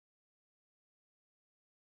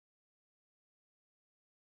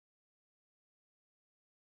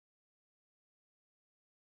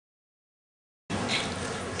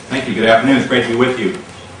Thank you. Good afternoon. It's great to be with you.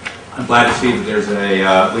 I'm glad to see that there's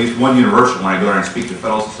at least one universal when I go around and speak to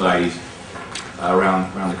Federalist societies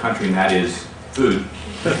around the country, and that is food.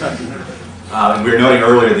 And we were noting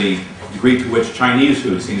earlier the degree to which Chinese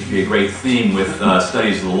food seems to be a great theme with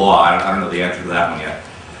studies of the law. I don't know the answer to that one yet.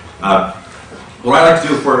 What I'd like to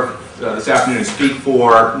do for this afternoon is speak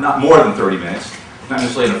for not more than 30 minutes, not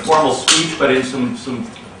necessarily in a formal speech, but in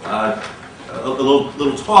a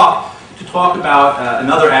little talk to talk about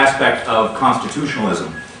another aspect of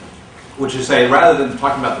constitutionalism, which is, say, rather than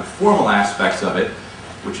talking about the formal aspects of it,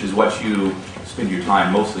 which is what you spend your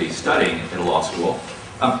time mostly studying at a law school,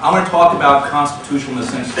 I want to talk about constitutional in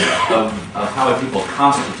the sense of how a people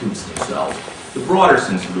constitutes themselves, the broader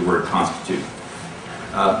sense of the word constitute,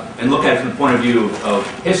 and look at it from the point of view of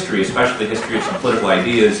history, especially the history of some political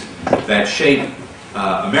ideas that shape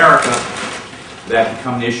America, that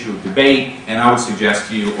become the issue of debate, and I would suggest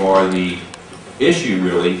to you are the issue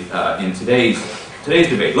really in today's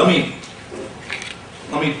debate. Let me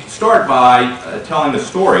start by telling the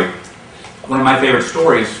story, one of my favorite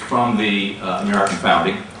stories from the American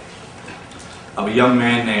founding, of a young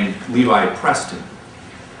man named Levi Preston.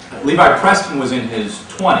 Levi Preston was in his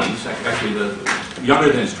 20s, actually younger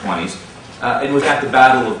than his 20s, and was at the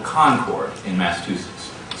Battle of Concord in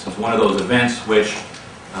Massachusetts. This is one of those events which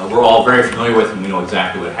we're all very familiar with, and we know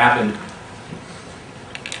exactly what happened.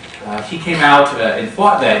 He came out and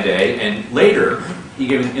fought that day, and later he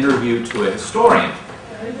gave an interview to a historian.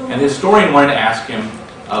 And the historian wanted to ask him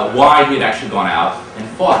why he had actually gone out and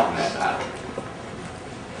fought in that battle.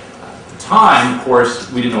 At the time, of course,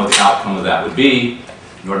 we didn't know what the outcome of that would be,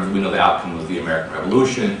 nor did we know the outcome of the American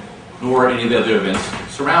Revolution, nor any of the other events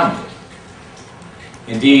surrounding it.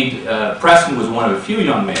 Indeed, Preston was one of a few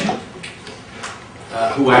young men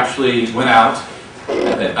who actually went out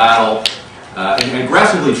at that battle and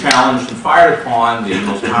aggressively challenged and fired upon the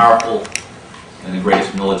most powerful and the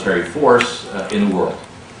greatest military force in the world,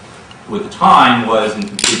 who at the time was in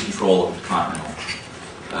complete control of the continent,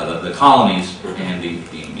 the colonies and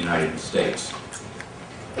the United States.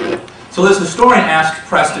 So this historian asked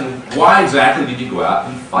Preston, why exactly did you go out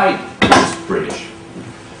and fight against the British?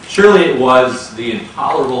 Surely it was the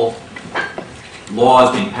intolerable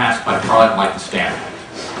laws being passed by Parliament like the Stamp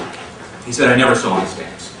Act. He said, I never saw any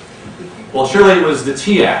stamps. Well, surely it was the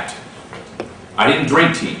Tea Act. I didn't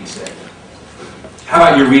drink tea, he said. How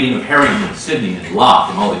about your reading of Harrington, Sidney, and Locke,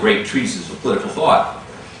 and all the great treatises of political thought?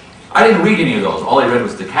 I didn't read any of those. All I read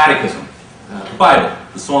was the Catechism, the Bible,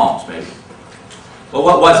 the Psalms, maybe. Well,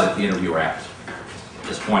 what was it, the interviewer asked? At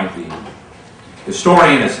this point, the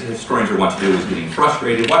historian, as historians are wont to do, was getting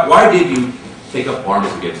frustrated. Why did you take up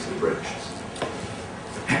arms against the British?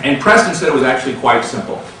 And Preston said it was actually quite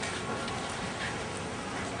simple.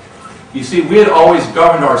 You see, we had always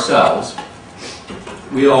governed ourselves.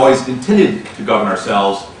 We had always intended to govern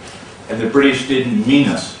ourselves, and the British didn't mean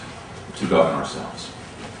us to govern ourselves.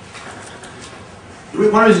 One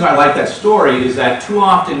of the reasons I like that story is that too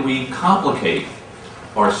often we complicate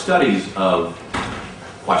our studies of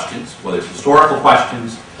questions, whether it's historical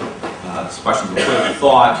questions, questions of political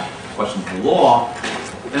thought, questions of law,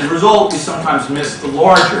 and as a result we sometimes miss the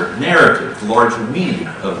larger narrative, the larger meaning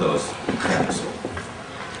of those things.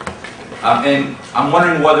 And I'm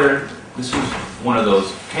wondering whether this is one of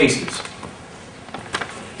those cases.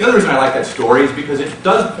 The other reason I like that story is because it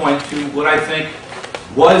does point to what I think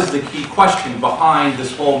was the key question behind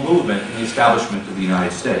this whole movement in the establishment of the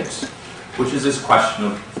United States, which is this question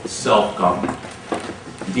of self-government.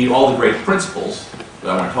 Indeed, all the great principles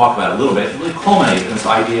that I want to talk about a little bit really culminate in this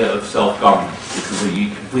idea of self-government, which is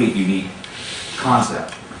a complete, unique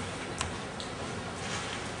concept.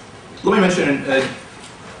 Let me mention,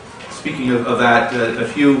 speaking of that, a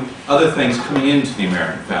few other things coming into the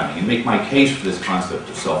American founding and make my case for this concept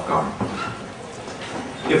of self-government.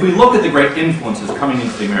 If we look at the great influences coming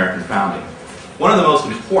into the American founding, one of the most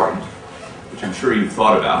important, which I'm sure you've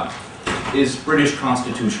thought about, is British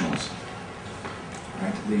constitutionalism.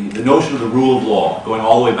 Right? The notion of the rule of law, going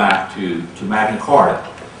all the way back to Magna Carta,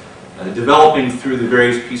 developing through the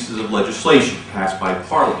various pieces of legislation passed by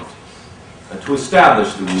Parliament to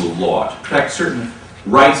establish the rule of law, to protect certain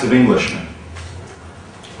rights of Englishmen,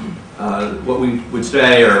 what we would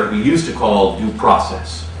say, or we used to call, due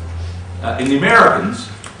process. In the Americans,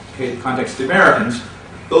 okay, the context of the Americans,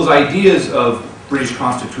 those ideas of British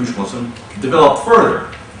constitutionalism developed further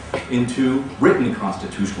into written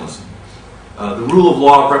constitutionalism. The rule of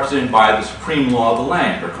law represented by the supreme law of the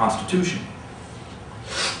land, or constitution.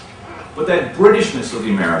 But that Britishness of the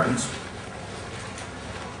Americans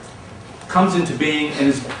comes into being and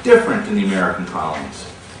is different in the American colonies,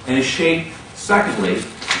 and is shaped, secondly,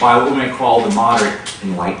 by what we may call the moderate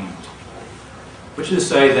Enlightenment, which is to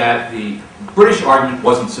say that the British argument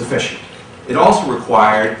wasn't sufficient. It also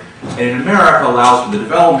required, and in America allows for the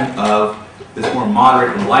development of this more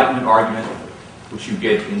moderate Enlightenment argument, which you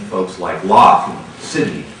get in folks like Locke and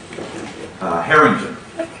Sidney, Harrington,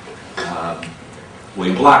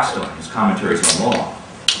 William Blackstone, his commentaries on law,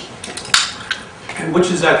 which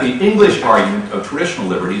is that the English argument of traditional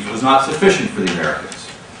liberties was not sufficient for the Americans.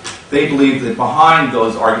 They believed that behind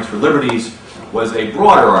those arguments for liberties was a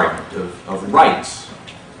broader argument of rights.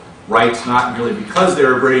 Rights not merely because they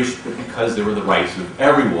were British, but because they were the rights of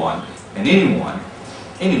everyone and anyone,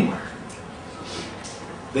 anywhere.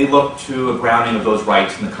 They looked to a grounding of those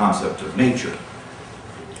rights in the concept of nature,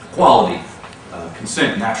 equality,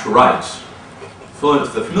 consent, natural rights.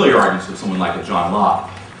 The familiar arguments of someone like a John Locke,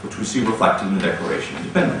 which we see reflected in the Declaration of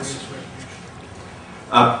Independence.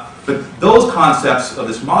 But those concepts of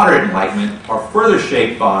this moderate Enlightenment are further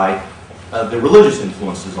shaped by the religious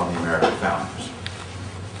influences on the American founders.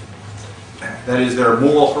 That is, there are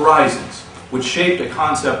moral horizons, which shaped a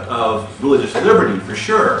concept of religious liberty, for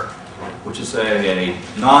sure, which is a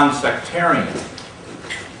non-sectarian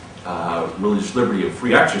religious liberty of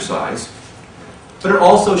free exercise, but it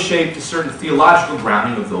also shaped a certain theological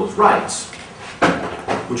grounding of those rights,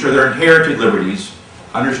 which are their inherited liberties,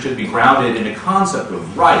 understood to be grounded in a concept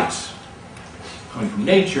of rights coming from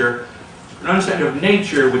nature, an understanding of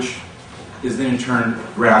nature which is then in turn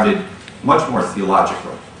grounded much more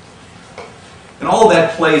theologically. And all of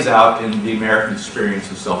that plays out in the American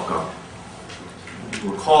experience of self-government.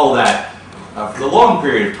 Recall that for the long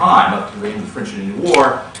period of time, up to the end of the French and Indian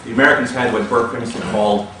War, the Americans had what Burke famously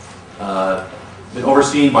called, been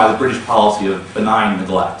overseen by the British policy of benign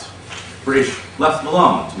neglect. The British left them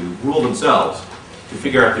alone to rule themselves, to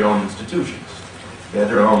figure out their own institutions. They had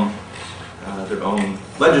their own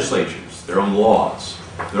legislatures, their own laws,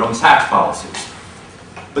 their own tax policies.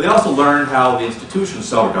 But they also learned how the institution of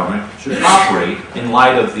self-government should operate in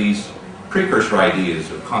light of these precursor ideas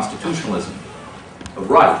of constitutionalism, of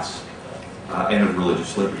rights, and of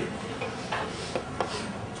religious liberty.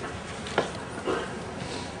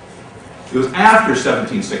 It was after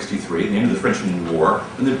 1763, the end of the French and Indian War,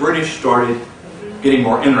 when the British started getting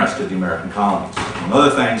more interested in the American colonies. Among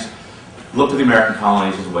other things, looked at the American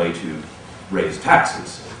colonies as a way to raise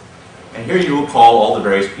taxes. And here you will call all the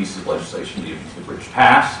various pieces of legislation the British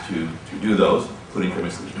passed to do those, including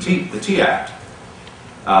the Tea Act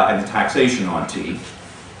and the taxation on tea.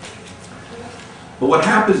 But what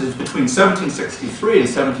happens is between 1763 and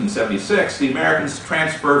 1776, the Americans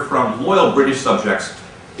transferred from loyal British subjects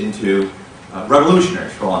into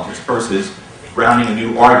revolutionaries, for all intents and purposes, grounding a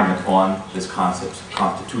new argument on this concept of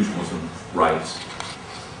constitutionalism, rights,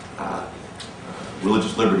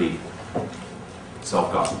 religious liberty,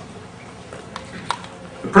 self-government.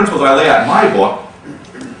 The principles I lay out in my book,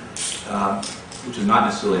 which is not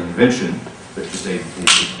necessarily an invention, but just a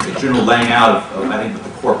general laying out of, I think, what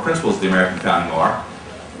the core principles of the American founding are,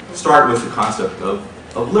 start with the concept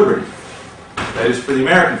of liberty. That is, for the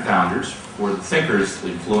American founders, for the thinkers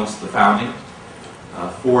that influenced the founding,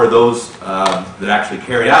 for those that actually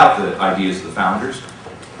carried out the ideas of the founders,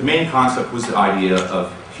 the main concept was the idea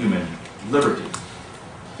of human liberty.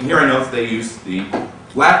 And here I note that they used the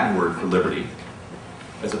Latin word for liberty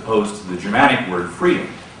as opposed to the Germanic word freedom.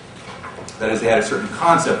 That is, they had a certain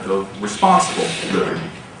concept of responsible liberty,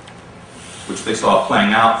 which they saw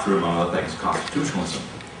playing out through, among other things, constitutionalism.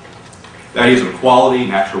 The ideas of equality,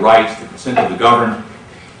 natural rights, the consent of the governed,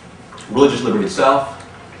 religious liberty itself,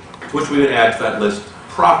 to which we would add to that list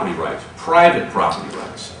property rights, private property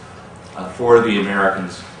rights. For the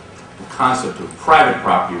Americans, the concept of private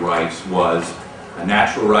property rights was a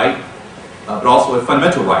natural right, but also a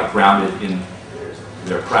fundamental right grounded in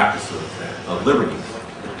their practice of liberty.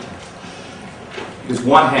 Because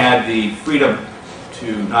one had the freedom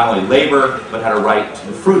to not only labor, but had a right to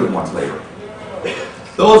the fruit of one's labor.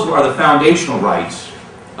 Those are the foundational rights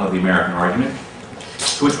of the American argument,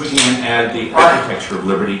 to which we can add the architecture of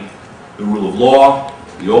liberty, the rule of law,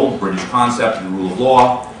 the old British concept of the rule of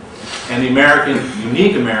law, and the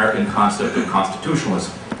unique American concept of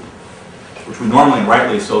constitutionalism, which we normally and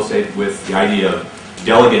rightly associate with the idea of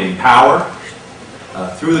delegating power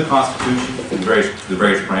through the Constitution to the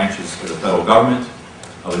various branches of the federal government,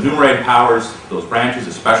 of enumerated powers, those branches,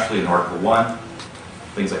 especially in Article 1,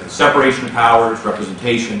 things like the separation of powers,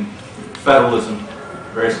 representation, federalism,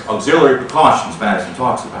 various auxiliary precautions Madison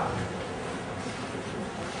talks about.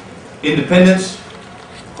 Independence,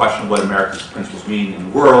 the question of what America's principles mean in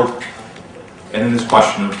the world, and then this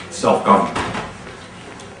question of self-government,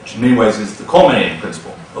 which in many ways is the culminating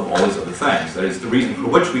principle of all these other things. That is the reason for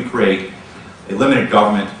which we create a limited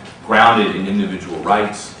government grounded in individual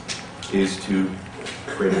rights is to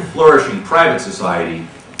create a flourishing private society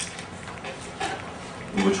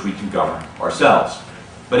in which we can govern ourselves.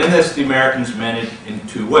 But in this, the Americans meant it in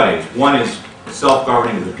two ways. One is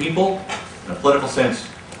self-governing of the people, in a political sense,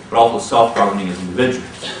 but also self-governing as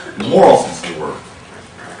individuals, in the moral sense of the word.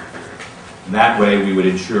 In that way, we would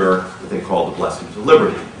ensure what they called the blessings of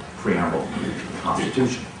liberty, preamble of the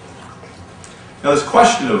Constitution. Now, this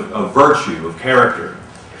question of virtue, of character,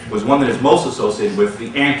 was one that is most associated with the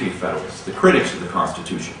anti-Federalists, the critics of the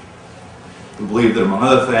Constitution, who believed that, among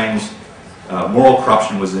other things, moral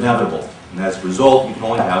corruption was inevitable, and as a result, you can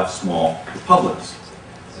only have small republics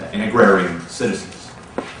and agrarian citizens.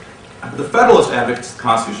 But the Federalist advocates of the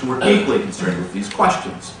Constitution were equally concerned with these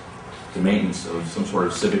questions, the maintenance of some sort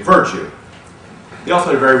of civic virtue. They also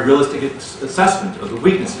had a very realistic assessment of the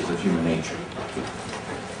weaknesses of human nature.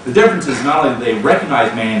 The difference is not only that they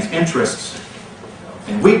recognize man's interests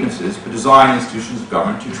and weaknesses, but design institutions of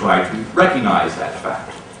government to try to recognize that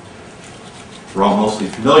fact. We're all mostly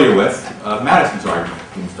familiar with Madison's argument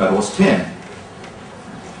in Federalist 10.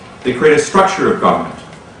 They create a structure of government,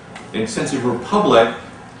 in a sense of a republic,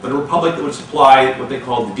 but a republic that would supply what they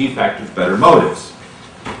call the defect of better motives,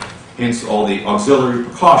 hence all the auxiliary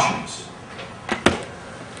precautions.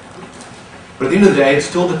 But at the end of the day, it's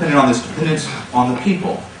still dependent on this dependence on the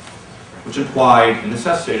people, which implied and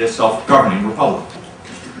necessitated a self-governing republic.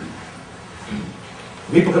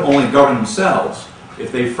 The people could only govern themselves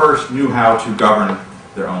if they first knew how to govern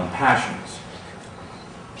their own passions.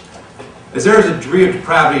 As there is a degree of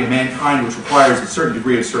depravity in mankind which requires a certain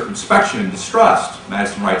degree of circumspection and distrust,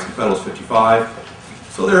 Madison writes in Federalist 55,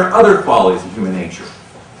 so there are other qualities in human nature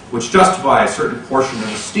which justify a certain portion of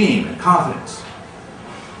esteem and confidence.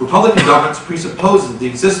 Republican governments presupposes the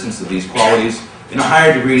existence of these qualities in a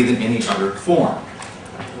higher degree than any other form.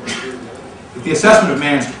 If the assessment of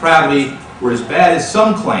man's depravity were as bad as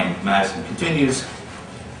some claim, Madison continues,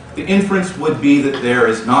 the inference would be that there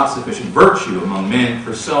is not sufficient virtue among men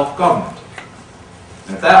for self-government.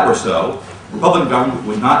 And if that were so, Republican government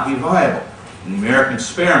would not be viable, and the American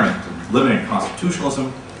experiment of limited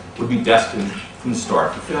constitutionalism would be destined from the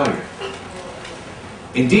start to failure.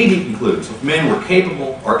 Indeed, he concludes, if men were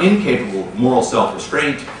capable or incapable of moral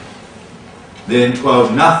self-restraint, then,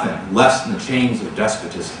 quote, nothing less than the chains of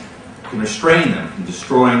despotism can restrain them from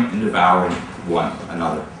destroying and devouring one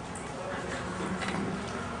another.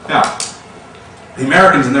 Now, the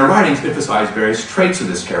Americans in their writings emphasize various traits of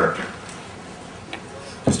this character.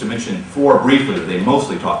 Just to mention four briefly that they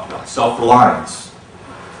mostly talked about: self-reliance,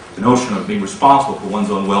 the notion of being responsible for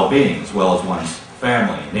one's own well-being as well as one's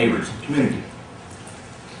family, neighbors, and community.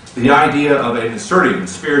 The idea of an assertive and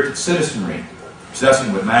spirited citizenry,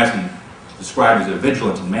 possessing what Madison described as a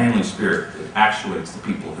vigilant and manly spirit that actuates the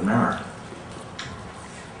people of America.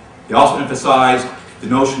 They also emphasized the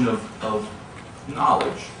notion of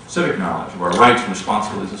knowledge, civic knowledge, of our rights and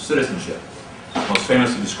responsibilities of citizenship, most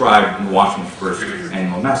famously described in the Washington First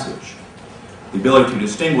Annual Message. The ability to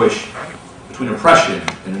distinguish between oppression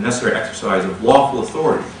and the necessary exercise of lawful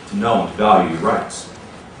authority to know and to value your rights.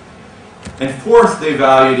 And fourth, they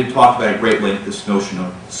valued and talked about at great length this notion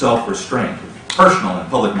of self-restraint, personal and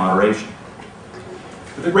public moderation.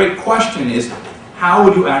 But the great question is, how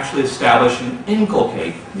would you actually establish and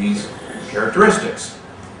inculcate these characteristics?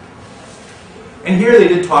 And here they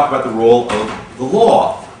did talk about the role of the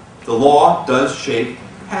law. The law does shape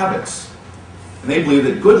habits. And they believe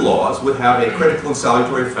that good laws would have a critical and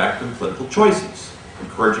salutary effect on political choices,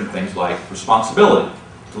 encouraging things like responsibility,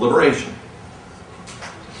 deliberation.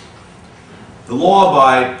 The law,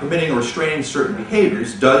 by permitting or restraining certain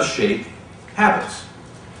behaviors, does shape habits.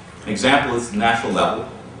 An example at the national level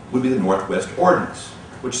would be the Northwest Ordinance,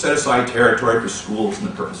 which set aside territory for schools and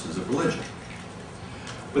the purposes of religion.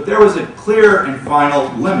 But there was a clear and final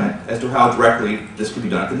limit as to how directly this could be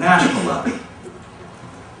done at the national level.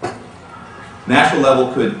 National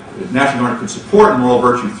government could support moral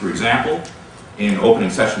virtue through example, in opening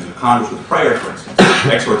sessions of Congress with prayer, for instance,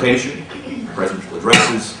 exhortation, presidential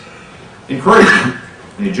addresses, encouragement,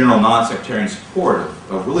 and a general non-sectarian support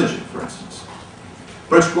of religion, for instance.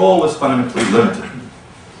 But its role was fundamentally limited,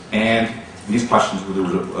 and these questions were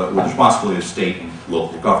the responsibility of state and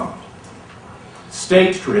local government.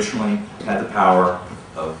 States traditionally had the power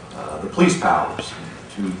of the police powers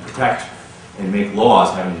to protect and make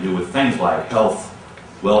laws having to do with things like health,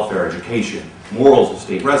 welfare, education, morals of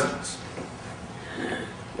state residents.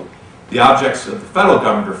 The objects of the federal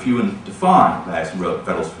government are few and defined, Madison wrote in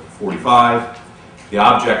Federalist 45. The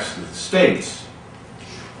objects of the states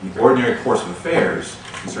in the ordinary course of affairs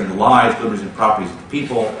concerning the lives, liberties, and properties of the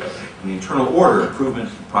people, and the internal order, improvement,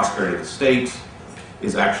 and prosperity of the state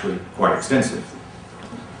is actually quite extensive.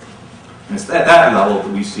 And it's at that level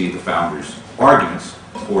that we see the founders' arguments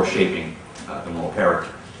for shaping the moral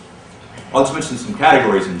character. I'll just mention some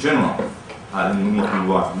categories in general, and then we'll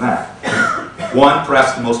move on from that. One,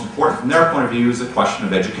 perhaps the most important from their point of view, is the question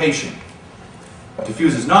of education. It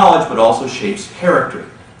diffuses knowledge, but also shapes character.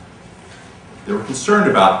 They were concerned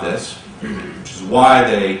about this, which is why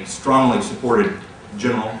they strongly supported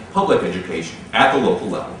general public education at the local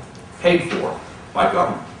level, paid for by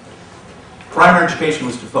government. Primary education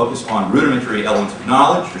was to focus on rudimentary elements of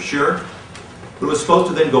knowledge, for sure, but it was supposed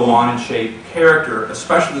to then go on and shape character,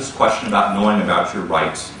 especially this question about knowing about your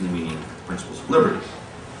rights and the meaning of the principles of liberty.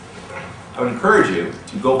 I would encourage you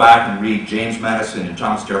to go back and read James Madison and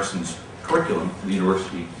Thomas Jefferson's curriculum for the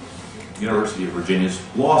University of Virginia's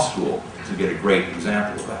Law School to get a great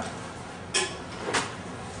example of that.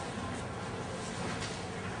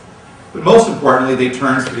 But most importantly, they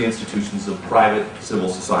turned to the institutions of private civil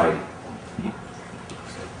society.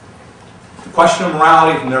 The question of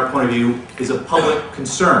morality, from their point of view, is a public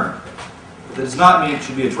concern. But that does not mean it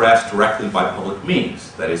should be addressed directly by public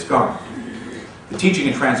means, that is, government. The teaching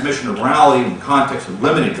and transmission of morality in the context of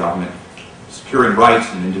limited government, securing rights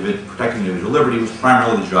and protecting individual liberty, was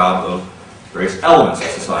primarily the job of various elements of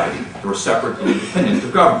society that were separate and independent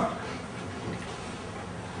of government.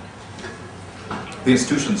 The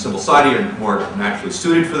institutions of civil society are more naturally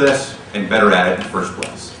suited for this and better at it in the first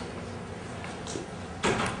place.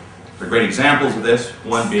 There are great examples of this,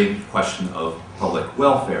 one being the question of public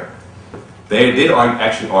welfare. They did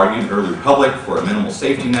actually argue in the early republic for a minimal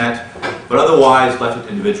safety net, but otherwise left it to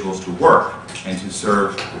individuals to work and to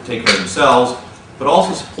serve, to take care of themselves, but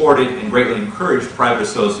also supported and greatly encouraged private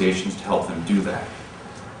associations to help them do that.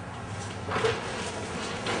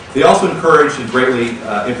 They also encouraged and greatly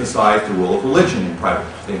emphasized the role of religion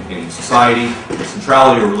in society, the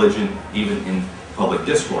centrality of religion even in public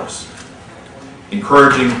discourse,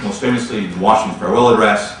 encouraging, most famously in the Washington Farewell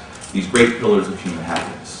Address, these great pillars of human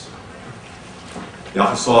happiness. They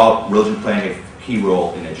also saw religion playing a key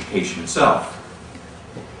role in education itself.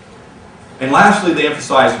 And lastly, they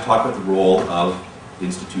emphasized and talked about the role of the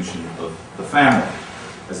institution of the family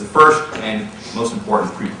as the first and most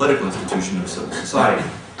important pre-political institution of civil society.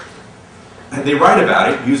 And they write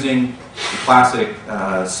about it using the classic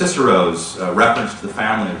Cicero's reference to the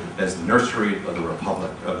family as the nursery of the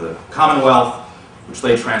Republic, of the Commonwealth, which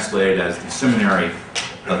they translated as the seminary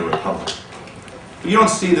of the Republic. But you don't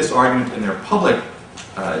see this argument in their public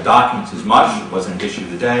documents as much. It wasn't an issue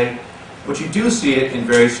of the day. But you do see it in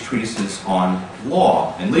various treatises on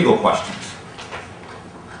law and legal questions.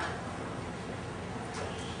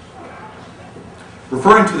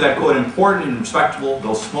 Referring to that, quote, important and respectable,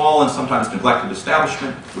 though small and sometimes neglected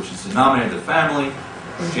establishment, which is denominated the family,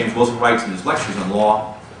 as James Wilson writes in his lectures on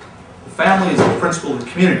law, the family is the principle of the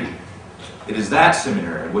community. It is that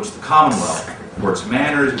seminary in which the Commonwealth, for its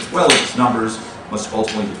manners as well as its numbers, must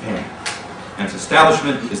ultimately depend. And its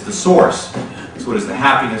establishment is the source, so it is the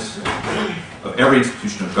happiness of every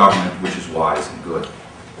institution of government which is wise and good.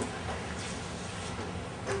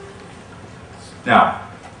 Now,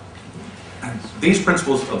 these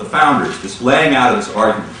principles of the founders, this laying out of this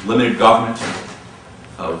argument, limited government,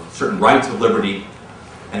 of certain rights of liberty,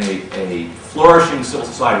 and a flourishing civil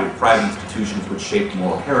society with private institutions which shape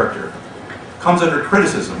moral character, comes under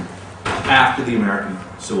criticism after the American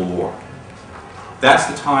Civil War. That's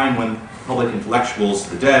the time when public intellectuals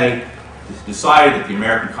of the day decided that the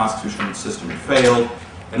American constitutional system had failed,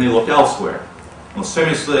 and they looked elsewhere. Most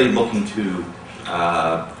famously, looking to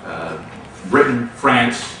Britain,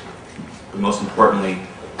 France, but most importantly,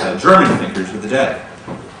 German thinkers of the day.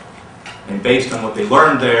 And based on what they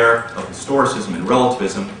learned there of historicism and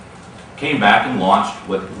relativism, came back and launched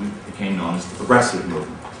what became known as the progressive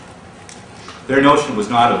movement. Their notion was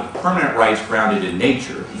not of permanent rights grounded in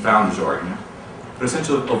nature, the founders' argument, but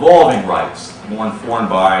essentially evolving rights, more informed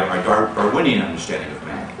by our Darwinian understanding of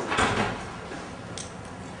man.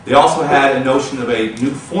 They also had a notion of a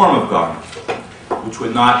new form of government, which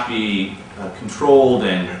would not be controlled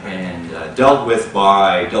and dealt with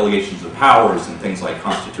by delegations of powers and things like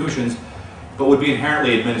constitutions, but would be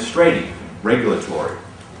inherently administrative, regulatory,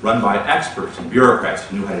 run by experts and bureaucrats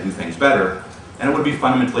who knew how to do things better, and it would be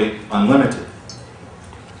fundamentally unlimited.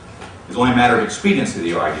 It's only a matter of expediency,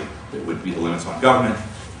 they argued, that would be the limits on government.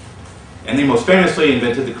 And they most famously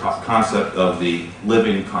invented the concept of the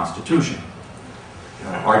living constitution.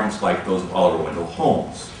 Arguments like those of Oliver Wendell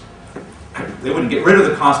Holmes. They wouldn't get rid of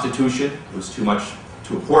the Constitution. It was too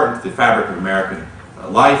important to the fabric of American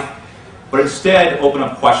life. but instead open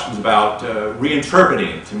up questions about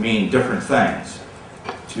reinterpreting it to mean different things,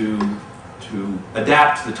 to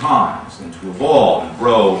adapt to the times, and to evolve and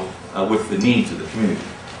grow with the needs of the community.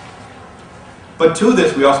 But to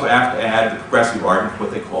this, we also have to add the progressive argument for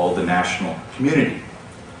what they call the national community,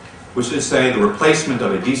 which is to say the replacement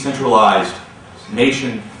of a decentralized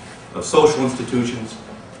nation of social institutions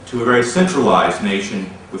to a very centralized nation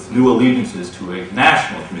with new allegiances to a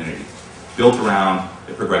national community built around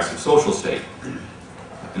a progressive social state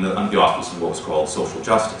under the auspices of what was called social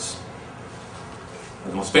justice.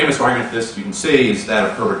 The most famous argument for this, you can see, is that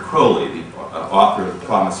of Herbert Crowley, the author of The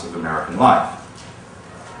Promise of American Life.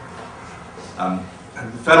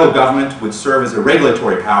 The federal government would serve as a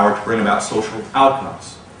regulatory power to bring about social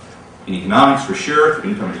outcomes. In economics, for sure,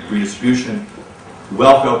 through income redistribution, through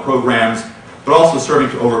welfare programs, but also serving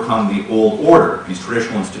to overcome the old order, these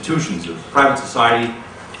traditional institutions of private society,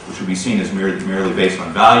 which would be seen as merely based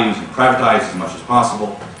on values and privatized as much as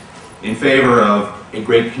possible, in favor of a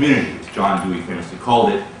great community, as John Dewey famously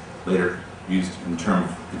called it, later used in the term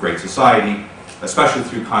of the Great Society, especially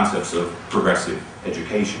through concepts of progressive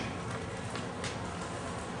education.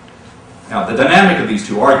 Now, the dynamic of these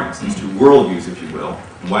two arguments, these two worldviews, if you will,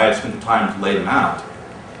 and why I spent the time to lay them out,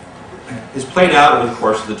 is played out over the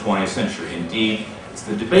course of the 20th century. Indeed, it's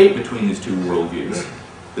the debate between these two worldviews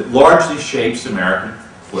that largely shapes American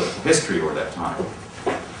political history over that time.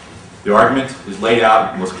 The argument is laid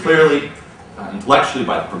out most clearly, intellectually,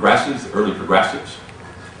 by the progressives, the early progressives,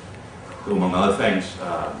 who, among other things,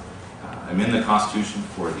 amend the Constitution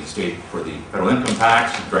for the federal income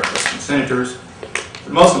tax, and direct election senators.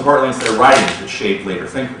 But most importantly, it's their writings that shape later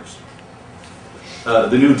thinkers.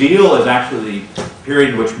 The New Deal is actually the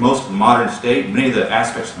period in which most of the modern state, many of the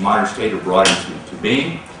aspects of the modern state are brought into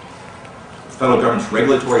being. The federal government's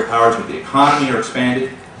regulatory powers of the economy are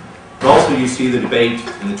expanded. But also you see the debate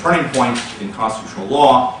and the turning point in constitutional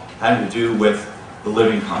law having to do with the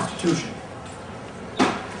living Constitution.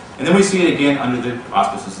 And then we see it again under the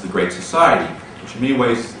auspices of the Great Society, which in many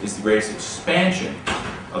ways is the greatest expansion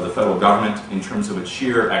of the federal government in terms of its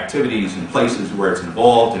sheer activities and places where it's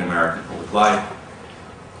involved in American public life,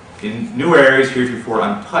 in new areas heretofore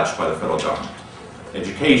untouched by the federal government: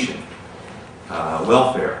 education,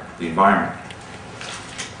 welfare, the environment.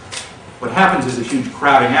 What happens is a huge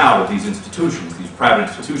crowding out of these institutions, these private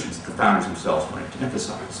institutions that the founders themselves wanted to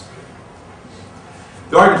emphasize.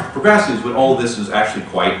 The argument for progressives with all of this is actually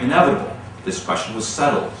quite inevitable. This question was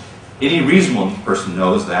settled. Any reasonable person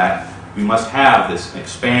knows that we must have this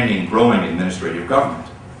expanding, growing administrative government.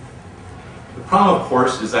 The problem, of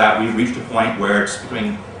course, is that we've reached a point where it's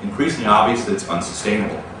becoming increasingly obvious that it's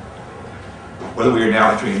unsustainable. Whether we are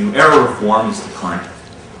now entering a new era of reform is the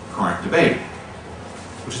current debate,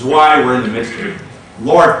 which is why we're in the midst of a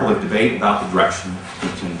large public debate about the direction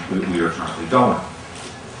we are currently going.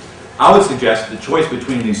 I would suggest the choice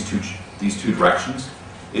between these two directions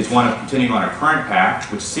is one of continuing on our current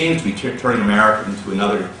path, which seems to be turning America into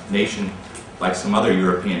another nation like some other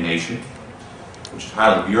European nation, which is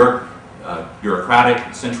highly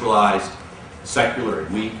bureaucratic, centralized, secular,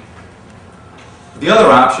 and weak. The other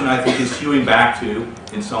option, I think, is hewing back to,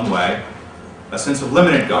 in some way, a sense of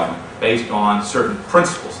limited government based on certain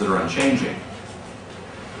principles that are unchanging,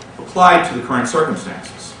 applied to the current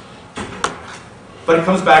circumstances. But it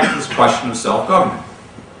comes back to this question of self-government.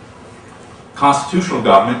 Constitutional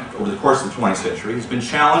government, over the course of the 20th century, has been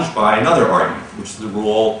challenged by another argument, which is the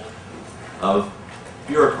role of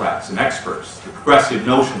bureaucrats and experts, the progressive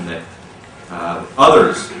notion that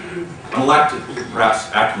others, unelected,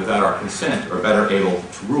 perhaps acting without our consent, are better able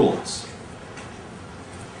to rule us.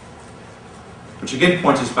 Which again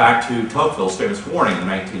points us back to Tocqueville's famous warning in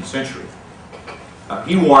the 19th century.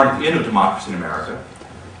 He warned at the end of democracy in America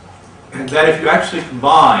that if you actually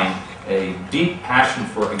combine a deep passion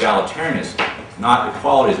for egalitarianism, not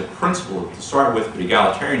equality as a principle to start with, but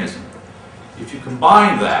egalitarianism, if you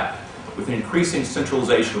combine that with an increasing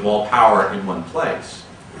centralization of all power in one place,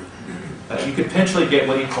 you could potentially get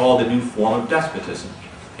what he called a new form of despotism,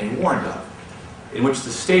 and warned of, in which the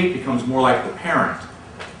state becomes more like the parent,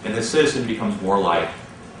 and the citizen becomes more like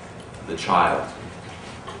the child.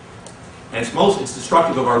 And it's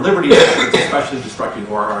destructive of our liberties, it's especially destructive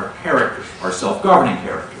of our character, our self-governing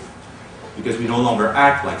character, because we no longer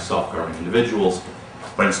act like self-governing individuals,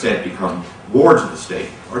 but instead become wards of the state,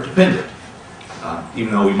 or dependent,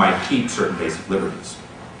 even though we might keep certain basic liberties.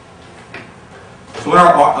 So in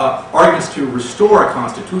our arguments to restore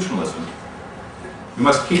constitutionalism, we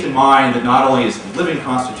must keep in mind that not only is the living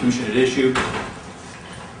Constitution at issue,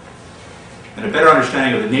 and a better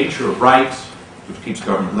understanding of the nature of rights, which keeps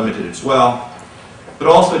government limited as well, but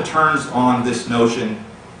also turns on this notion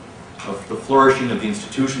of the flourishing of the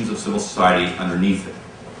institutions of civil society underneath it.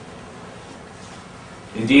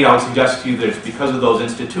 Indeed, I would suggest to you that it's because of those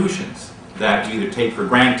institutions that we either take for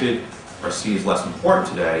granted or see as less important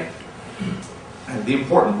today. And the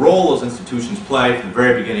important role those institutions play from the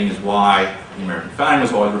very beginning is why the American founding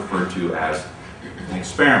was always referred to as an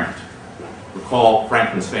experiment. Recall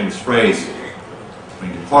Franklin's famous phrase,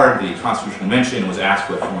 when he departed the Constitutional Convention and was asked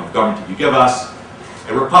what form of government did you give us?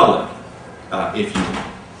 A republic, if you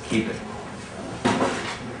keep it.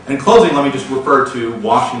 And in closing, let me just refer to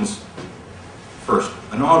Washington's first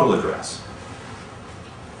inaugural address.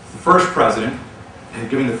 The first president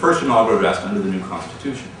giving the first inaugural address under the new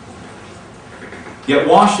Constitution. Yet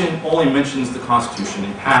Washington only mentions the Constitution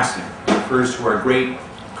in passing. He refers to our great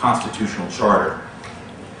constitutional charter.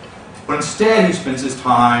 But instead, he spends his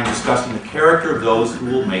time discussing the character of those who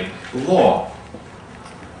will make the law.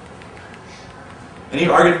 And he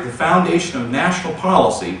argued that the foundation of national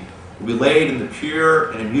policy will be laid in the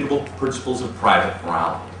pure and immutable principles of private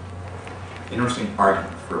morality. Interesting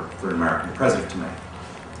argument for an American president to make.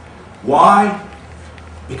 Why?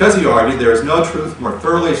 Because he argued there is no truth more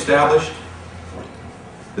thoroughly established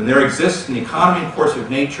than there exists in the economy and course of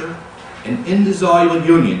nature an indissoluble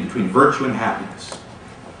union between virtue and happiness,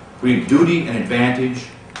 between duty and advantage,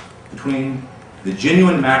 between the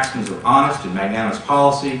genuine maxims of honest and magnanimous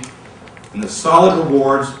policy and the solid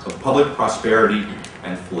rewards of public prosperity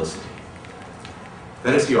and felicity.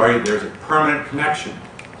 That is, he argued there is a permanent connection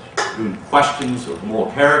between questions of moral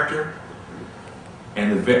character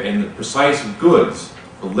and the precise goods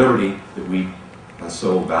of liberty that we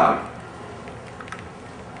so value.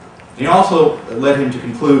 And he also led him to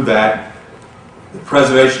conclude that the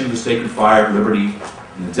preservation of the sacred fire of liberty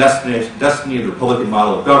and the destiny of the Republican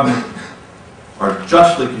model of government are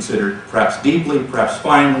justly considered, perhaps deeply, perhaps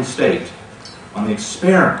finally staked on the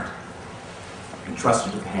experiment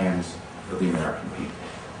entrusted to the hands of the American people.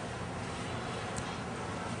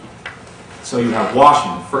 So you have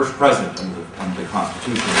Washington, first president under the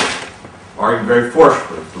Constitution, arguing very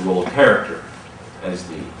forcefully for the role of character as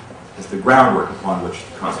the groundwork upon which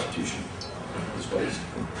the Constitution is based.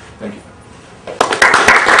 Thank you.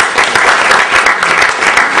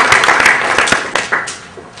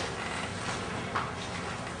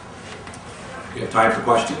 We have time for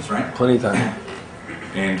questions, right? Plenty of time.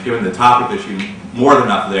 And given the topic, there's more than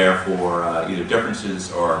enough there for either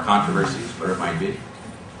differences or controversies, whatever it might be.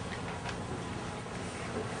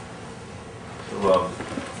 Well,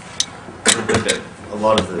 I think that a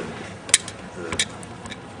lot of the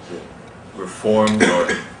reforms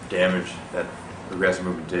or damage that the progressive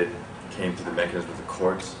movement did came through the mechanism of the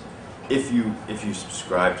courts. If you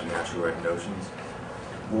subscribe to natural right notions,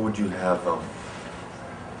 what would you have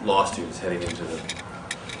law students heading into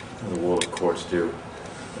the world of courts do?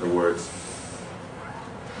 In other words,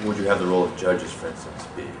 what would you have the role of judges, for instance,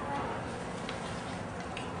 be?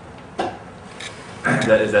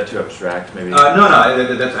 Is that too abstract, maybe? No,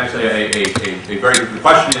 that's actually a very good. The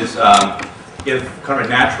question is, if kind of a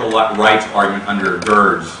natural rights argument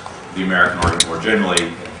undergirds the American argument more generally,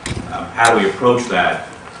 how do we approach that,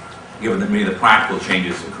 given that many of the practical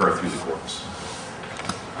changes occur through the courts?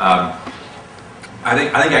 I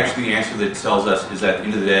think actually the answer that tells us is that at the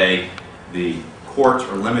end of the day, the courts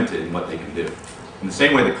are limited in what they can do. In the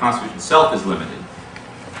same way the Constitution itself is limited,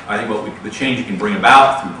 I think the change you can bring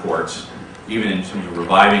about through courts, even in terms of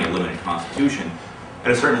reviving a limited Constitution,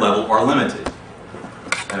 at a certain level are limited.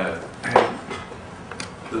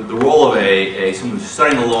 The role of someone who's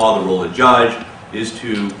studying the law, the role of a judge, is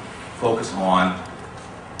to focus on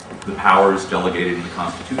the powers delegated in the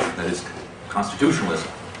Constitution, that is, constitutionalism.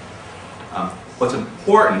 What's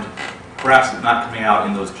important, perhaps not coming out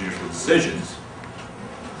in those judicial decisions,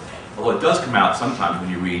 although it does come out sometimes when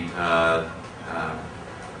you read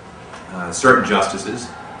certain justices,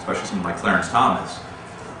 especially someone like Clarence Thomas,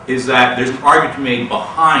 is that there's an argument made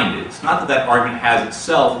behind it. It's not that argument has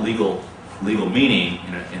itself legal meaning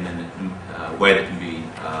in a way that can be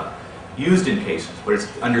used in cases, but it's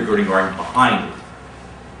undergirding argument behind it.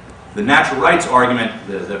 The natural rights argument,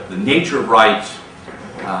 the nature of rights,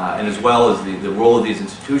 and as well as the role of these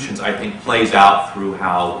institutions, I think plays out through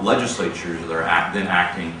how legislatures are then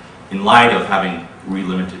acting in light of having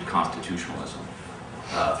relimited constitutionalism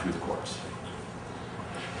through the courts.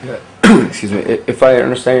 Yeah. Excuse me. If I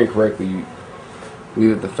understand you correctly, you believe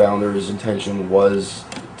that the founders' intention was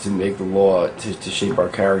to make the law to shape our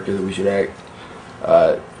character, that we should act,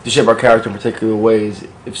 to shape our character in particular ways.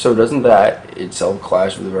 If so, doesn't that itself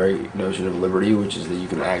clash with the very notion of liberty, which is that you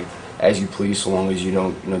can act as you please so long as you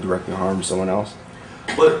don't directly harm someone else?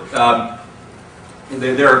 Well,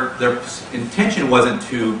 their intention wasn't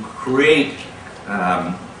to create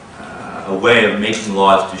a way of making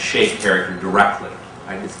laws to shape character directly.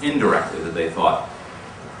 Right? It's indirectly that they thought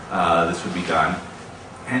this would be done.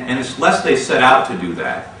 And it's less they set out to do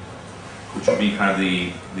that, which would be kind of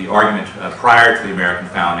the argument prior to the American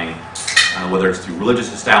founding, whether it's through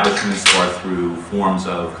religious establishments or through forms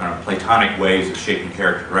of kind of Platonic ways of shaping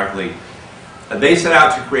character directly. They set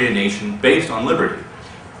out to create a nation based on liberty,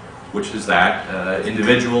 which is that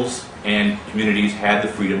individuals and communities had the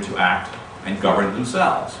freedom to act and govern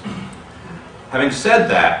themselves. Having said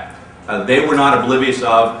that, they were not oblivious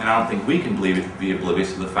of, and I don't think we can be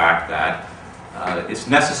oblivious of the fact that it's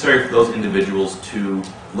necessary for those individuals to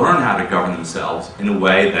learn how to govern themselves in a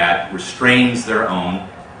way that restrains their own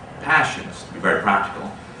passions, to be very practical,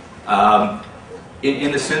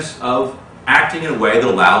 in the sense of acting in a way that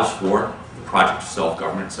allows for the project of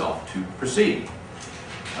self-government itself to proceed.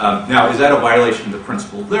 Now, is that a violation of the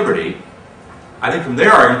principle of liberty? I think from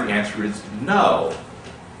their argument the answer is no.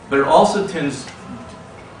 But it also turns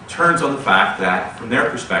on the fact that, from their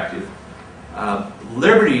perspective,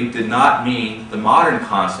 liberty did not mean the modern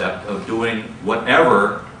concept of doing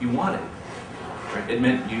whatever you wanted. Right? It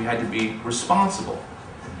meant you had to be responsible.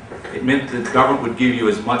 It meant that the government would give you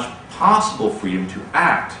as much possible freedom to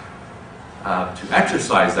act, to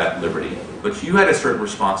exercise that liberty, but you had a certain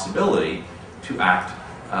responsibility to act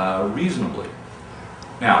reasonably.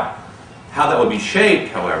 Now, how that would be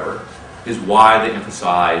shaped, however, is why they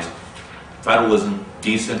emphasized federalism,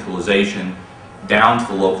 decentralization, down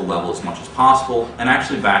to the local level as much as possible, and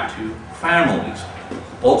actually back to families.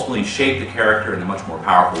 Ultimately shape the character in a much more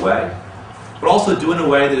powerful way, but also do it in a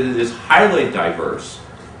way that it is highly diverse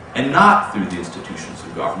and not through the institutions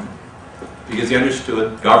of government, because they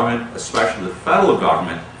understood government, especially the federal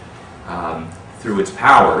government, through its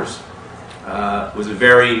powers, was a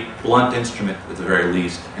very blunt instrument at the very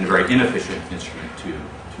least, and a very inefficient instrument to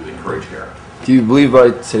encourage character. Do you believe by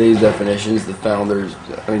today's definitions the founders,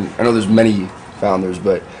 I mean, I know there's many founders,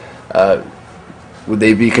 but would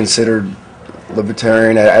they be considered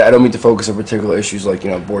libertarian? I don't mean to focus on particular issues like,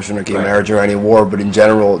 abortion or gay marriage or any war, but in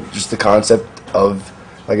general, just the concept of,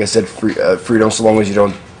 like I said, freedom so long as you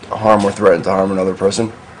don't harm or threaten to harm another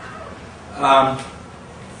person?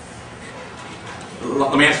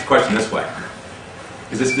 Let me answer the question this way,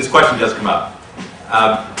 because this question does come up.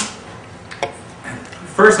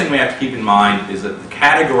 First thing we have to keep in mind is that the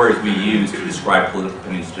categories we use to describe political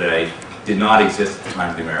opinions today did not exist at the time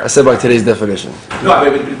of the American. I said by today's definition. No,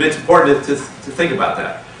 but it's important to think about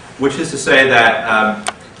that, which is to say that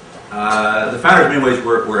the founders in many ways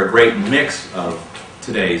were a great mix of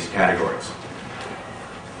today's categories.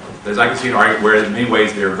 As I can see an argument where in many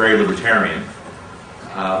ways they're very libertarian,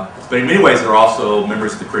 but in many ways they're also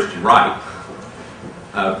members of the Christian right.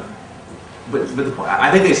 But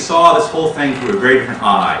I think they saw this whole thing through a very different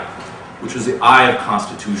eye, which was the eye of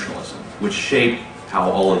constitutionalism, which shaped how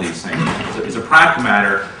all of these things. As a practical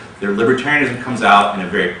matter, their libertarianism comes out in a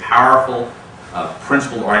very powerful,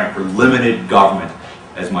 principled argument for limited government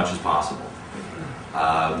as much as possible.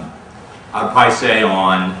 I would probably say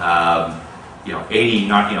on, high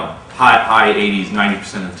 80s,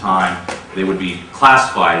 90% of the time, they would be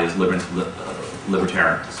classified as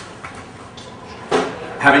libertarians.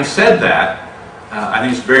 Having said that, I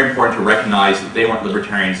think it's very important to recognize that they weren't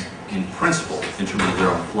libertarians in principle, in terms of their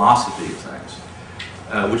own philosophy of things,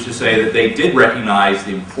 which is to say that they did recognize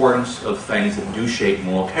the importance of things that do shape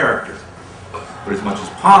moral character. But as much as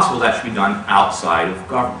possible, that should be done outside of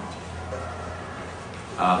government.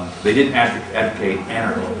 They didn't advocate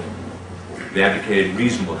anarchy. They advocated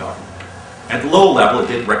reasonable government. At the low level, it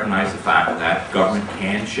did recognize the fact that government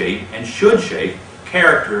can shape and should shape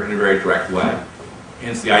character in a very direct way.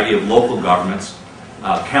 Hence the idea of local governments,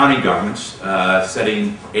 county governments,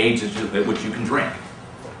 setting ages at which you can drink.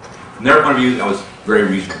 From their point of view, that was very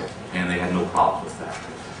reasonable, and they had no problem with that.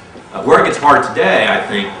 Where it gets hard today, I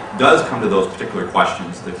think, does come to those particular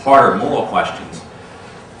questions, the harder moral questions,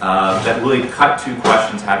 that really cut to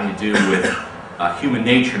questions having to do with human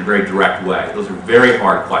nature in a very direct way. Those are very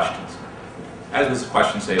hard questions. As was the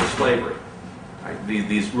question, say, of slavery. Right?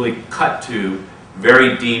 These really cut to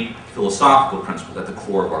very deep philosophical principles at the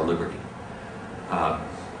core of our liberty.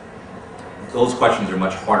 Those questions are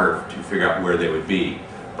much harder to figure out where they would be,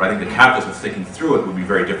 but I think the calculus of thinking through it would be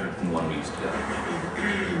very different from the one we use today.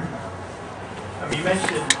 You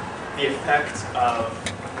mentioned the effect of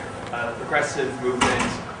progressive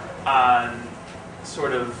movement on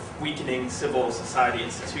sort of weakening civil society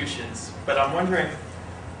institutions, but I'm wondering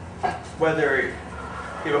whether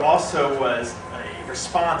it also was a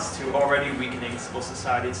response to already weakening civil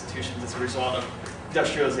society institutions as a result of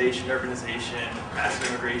industrialization, urbanization, massive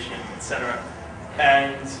immigration, etc.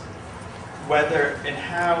 And whether and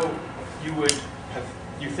how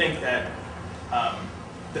you think that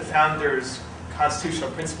the founders' constitutional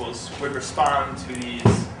principles would respond to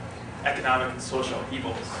these economic and social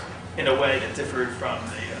upheavals in a way that differed from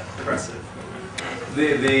the progressive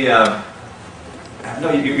movement?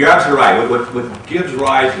 No, you're absolutely right. What gives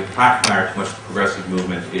rise to practical matter to much of the progressive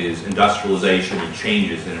movement is industrialization and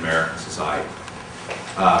changes in American society.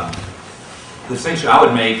 The distinction I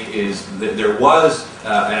would make is that there was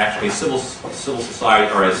actually a civil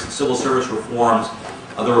society, or a civil service reforms,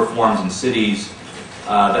 other reforms in cities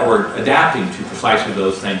that were adapting to precisely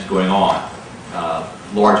those things going on.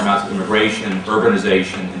 Large amounts of immigration,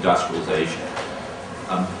 urbanization, industrialization.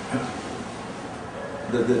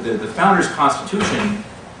 The Founders' Constitution,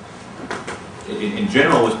 in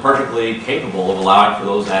general, was perfectly capable of allowing for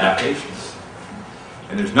those adaptations.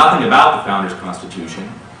 And there's nothing about the Founders' Constitution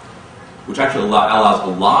which actually allows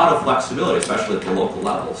a lot of flexibility, especially at the local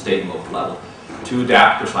level, state and local level, to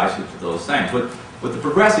adapt precisely to those things. What the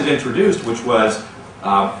progressives introduced, which was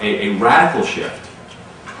a radical shift,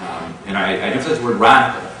 and I emphasize the word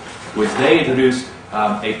radical, was they introduced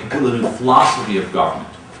a completely new philosophy of government.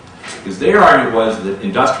 Because their argument was that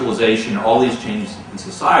industrialization, all these changes in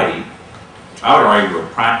society, which I would argue were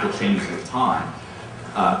practical changes at the time,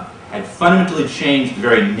 had fundamentally changed the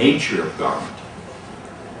very nature of government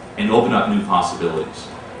and opened up new possibilities.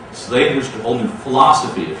 So they introduced a whole new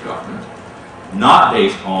philosophy of government, not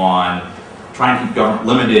based on trying to keep government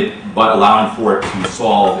limited, but allowing for it to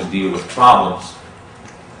solve and deal with problems.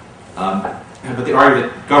 But they argue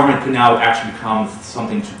that government could now actually become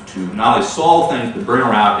something to not only solve things, but bring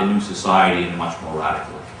around a new society in a much more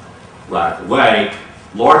radical way,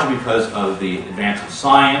 largely because of the advance of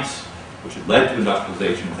science, which had led to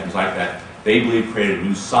industrialization and things like that. They believe created a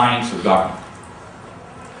new science of government.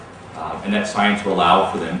 And that science will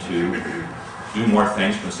allow for them to do more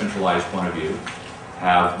things from a centralized point of view,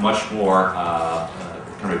 have much more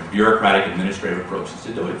kind of bureaucratic administrative approaches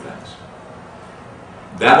to doing things.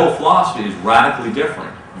 That whole philosophy is radically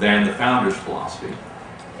different than the Founders' philosophy.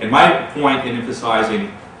 And my point in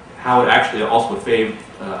emphasizing how it actually also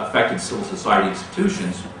affected civil society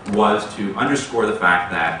institutions was to underscore the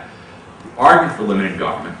fact that the argument for limited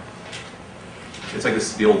government, it's like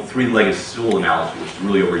the old three-legged stool analogy, which is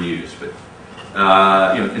really overused, but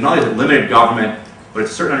not only is it limited government, but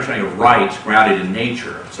it's a certain understanding of rights grounded in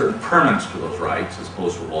nature, certain permanence to those rights as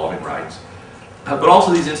opposed to evolving rights, but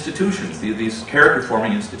also these institutions, these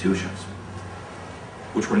character-forming institutions,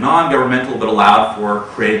 which were non-governmental but allowed for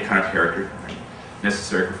creative kind of character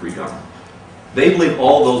necessary for free government. They believe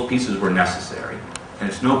all those pieces were necessary, and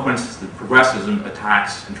it's no coincidence that progressivism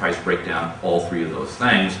attacks and tries to break down all three of those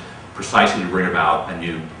things precisely to bring about a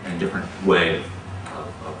new and different way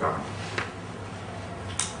of government.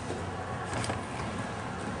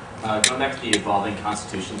 Going back to the evolving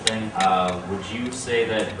Constitution thing, would you say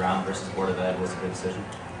that Brown versus Board of Ed was a good decision?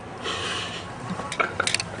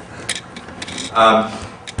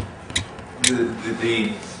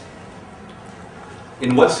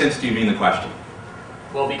 In what sense do you mean the question?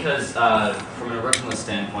 Well, because from an originalist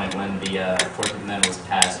standpoint, when the 14th Amendment was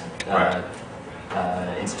passed,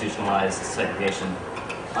 institutionalized segregation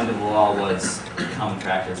under the law was common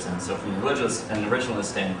practice, and so from an originalist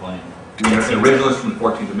standpoint, an originalist from the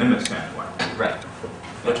 14th Amendment standpoint, right?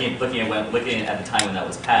 Looking at the time when that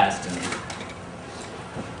was passed, and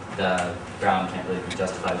the Brown can't really be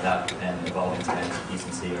justified without an evolving standards of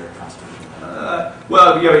decency or constitution.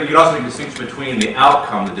 Well, you can also make a distinction between the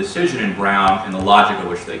outcome, the decision in Brown, and the logic at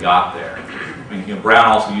which they got there. I mean, Brown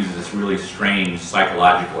also uses this really strange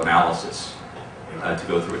psychological analysis to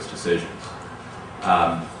go through its decisions.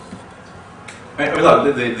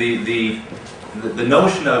 Look, the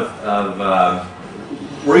notion of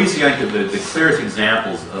where you see, I think, the clearest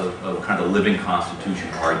examples of kind of the living constitution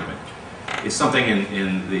argument is something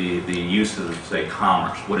in the use of, say,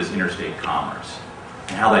 commerce. What is interstate commerce?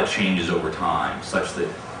 And how that changes over time, such that,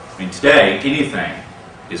 today, anything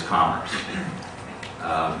is commerce.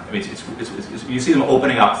 You see them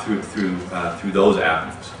opening up through those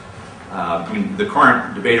avenues. The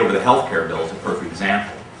current debate over the health care bill is a perfect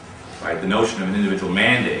example. Right? The notion of an individual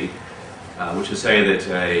mandate, which is to say that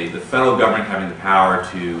the federal government having the power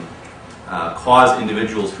to cause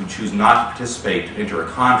individuals who choose not to participate to enter a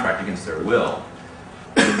contract against their will,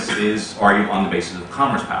 is argued on the basis of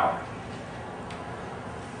commerce power.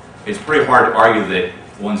 It's pretty hard to argue that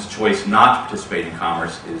one's choice not to participate in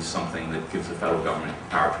commerce is something that gives the federal government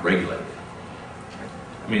power to regulate it.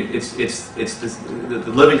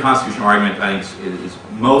 The living constitutional argument, I think, is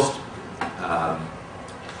most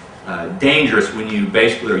dangerous when you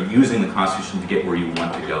basically are using the Constitution to get where you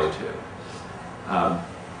want to go to.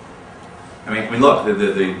 Look,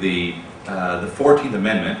 the 14th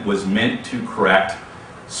Amendment was meant to correct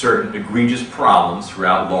certain egregious problems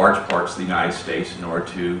throughout large parts of the United States in order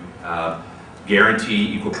to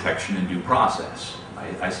guarantee equal protection and due process.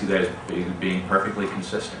 I see that as being perfectly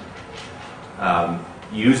consistent.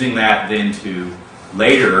 Using that then to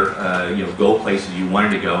later, go places you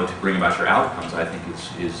wanted to go to bring about your outcomes, I think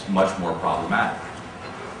is much more problematic.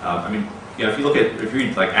 If you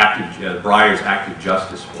read like Breyer's active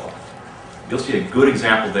justice law, you'll see a good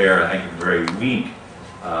example there. I think a very weak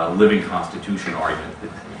living constitution argument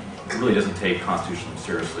that really doesn't take constitution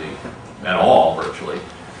seriously at all, virtually,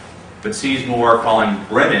 but sees more, calling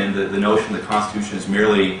Brennan the notion that the Constitution is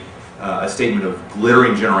merely a statement of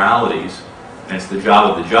glittering generalities, and it's the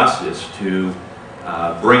job of the justice to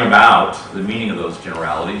bring about the meaning of those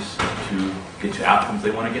generalities to get to outcomes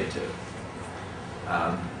they want to get to.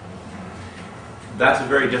 That's a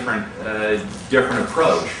very different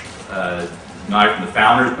approach, not from the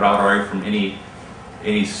founders, but I would argue from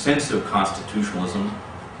any sense of constitutionalism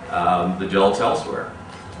that develops elsewhere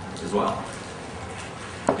as well.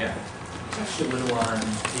 Yeah. Touched a little on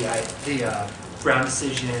the Brown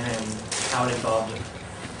decision and how it involved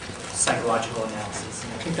psychological analysis,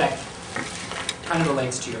 and I think that kind of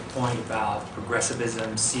relates to your point about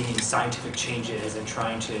progressivism, seeing scientific changes and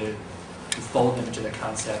trying to fold them into the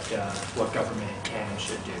concept of what government can and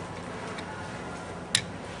should do.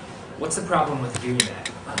 What's the problem with doing that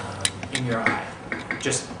in your eye?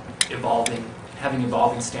 Just having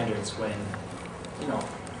evolving standards when,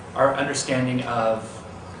 our understanding of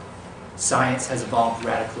science has evolved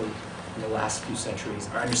radically in the last few centuries.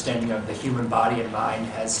 Our understanding of the human body and mind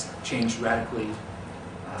has changed radically.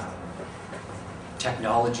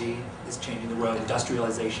 Technology is changing the world,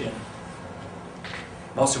 industrialization.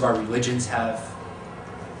 Most of our religions have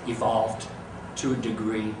evolved to a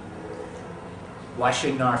degree. Why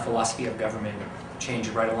shouldn't our philosophy of government change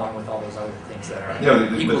right along with all those other things that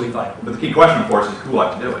are equally vital? But the key question, of course, is who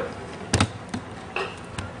ought to do it?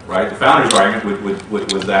 Right? The founders' argument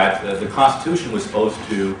was that the Constitution was supposed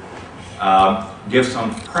to give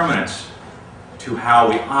some permanence to how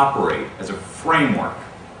we operate as a framework.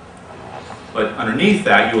 But underneath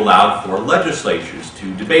that, you allowed for legislatures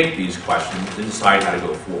to debate these questions and decide how to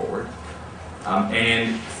go forward.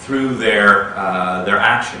 And through their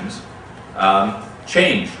actions,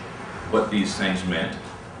 change what these things meant.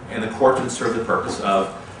 And the courts would serve the purpose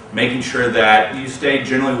of making sure that you stay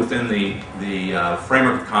generally within the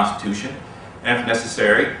framework of the Constitution, and if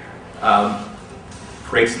necessary,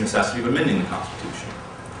 creates the necessity of amending the Constitution.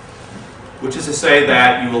 Which is to say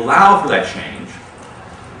that you allow for that change.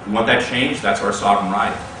 If we want that change, that's our sovereign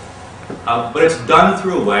right. But it's done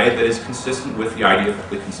through a way that is consistent with the idea of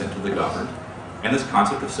the consent of the governed and this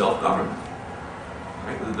concept of self-government.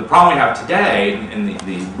 Right? The problem we have today, and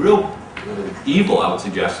the real evil, I would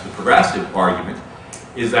suggest, the progressive argument,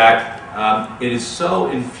 is that it is so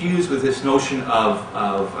infused with this notion of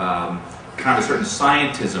kind of a certain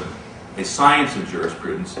scientism, a science of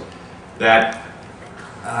jurisprudence, that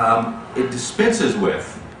it dispenses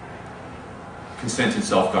with consent and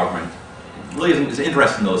self-government. Really isn't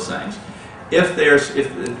interested in those things. Because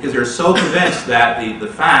they're so convinced that the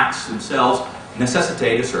facts themselves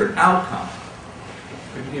necessitate a certain outcome.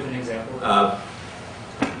 Could you give an example?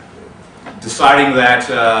 Deciding that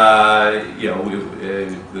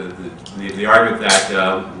the argument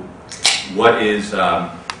that what is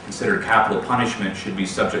considered capital punishment should be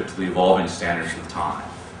subject to the evolving standards of time.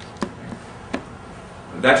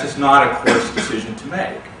 That's just not a court's decision to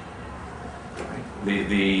make.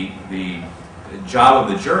 The job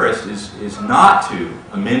of the jurist is not to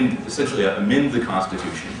essentially amend the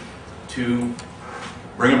Constitution to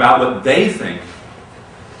bring about what they think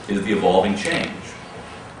is the evolving change,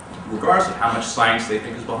 regardless of how much science they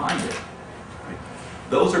think is behind it. Right?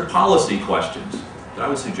 Those are policy questions that I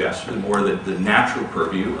would suggest are more the natural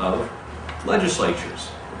purview of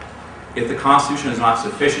legislatures. If the Constitution is not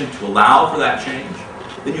sufficient to allow for that change,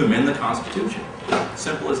 then you amend the Constitution.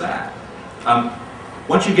 Simple as that.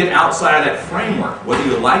 Once you get outside of that framework, whether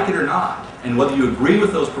you like it or not, and whether you agree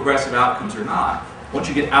with those progressive outcomes or not, once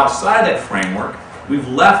you get outside that framework, we've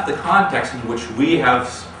left the context in which we have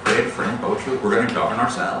created a framework by which we're going to govern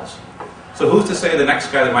ourselves. So who's to say the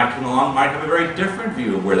next guy that might come along might have a very different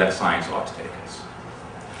view of where that science ought to take us?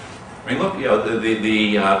 I mean, look,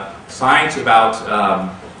 the science about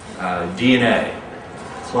DNA,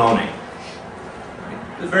 cloning,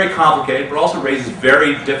 is very complicated, but also raises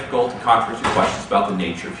very difficult and controversial questions about the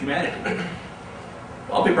nature of humanity.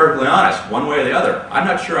 Well, I'll be perfectly honest, one way or the other, I'm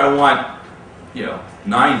not sure I want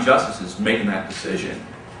 9 justices making that decision.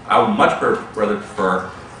 I would much rather prefer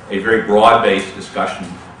a very broad-based discussion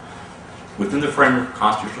within the framework of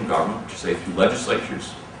constitutional government, which is, say, through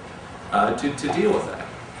legislatures, to deal with that.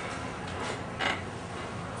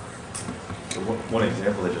 So one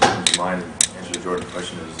example that just comes to mind in answer to Jordan's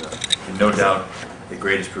question is, and no doubt, the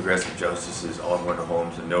greatest progressive justices, Oliver Wendell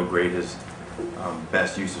Holmes, and no greatest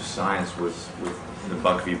best use of science was in the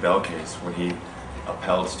Buck v. Bell case when he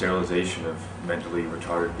upheld sterilization of mentally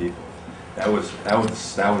retarded people. That was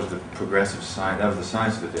the progressive science. That was the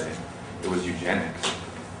science of the day. It was eugenics.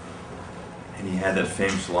 And he had that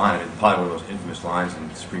famous line, and probably one of the most infamous lines in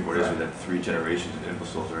the Supreme Court history, that 3 generations of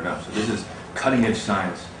imbeciles are enough. So this is cutting-edge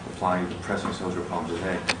science applying to the pressing social problems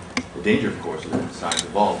today. The danger, of course, is that science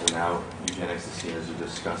evolved, and now eugenics is seen as a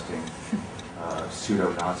disgusting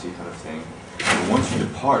pseudo-Nazi kind of thing. But once you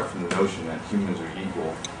depart from the notion that humans are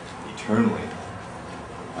equal eternally,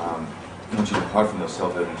 once you depart from those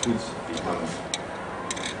self-evident truths,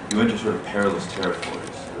 you enter sort of perilous territories.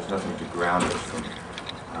 There's nothing to ground us from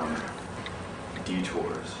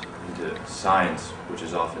detours into science, which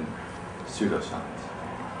is often pseudoscience.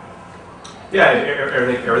 Yeah,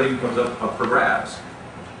 everything comes up for grabs,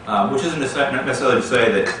 which isn't necessarily to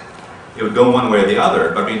say that it would go one way or the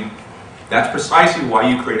other, but I mean, that's precisely why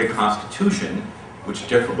you create a constitution with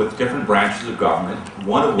different branches of government,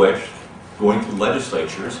 one of which, going through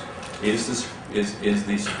legislatures, is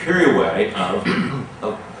the superior way of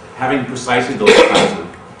having precisely those kinds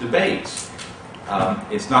of debates.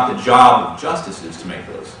 It's not the job of justices to make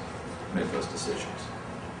those decisions.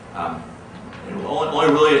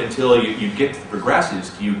 Only really until you get to the progressives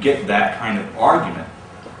do you get that kind of argument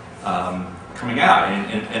coming out.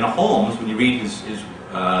 And Holmes, when you read his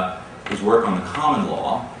work on the common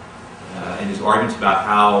law and his arguments about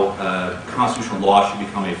how constitutional law should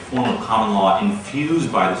become a form of common law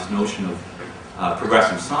infused by this notion of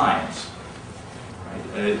progressive science,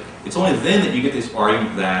 right? It's only then that you get this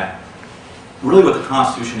argument that really what the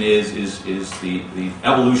Constitution is the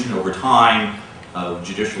evolution over time of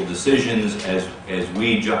judicial decisions as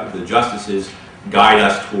we, the justices, guide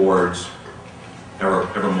us towards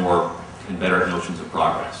ever more and better notions of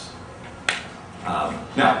progress.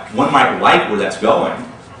 Now, one might like where that's going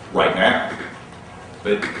right now,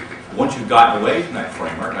 but once you've gotten away from that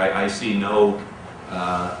framework, I see no,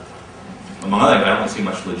 among other things, I don't see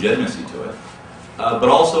much legitimacy to it. But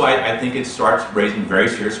also, I think it starts raising very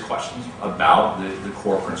serious questions about the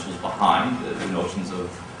core principles behind the notions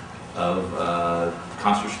of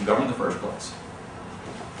constitutional government in the first place.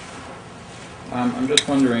 I'm just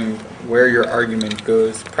wondering where your argument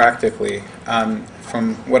goes practically.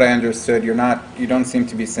 From what I understood, you don't seem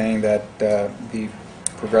to be saying that the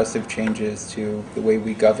progressive changes to the way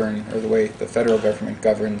we govern, or the way the federal government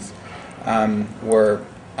governs, were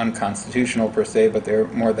unconstitutional per se, but they're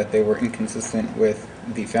more that they were inconsistent with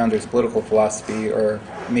the founders' political philosophy, or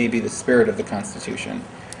maybe the spirit of the Constitution.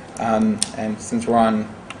 And since we're on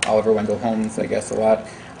Oliver Wendell Holmes, I guess, a lot,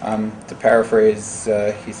 to paraphrase,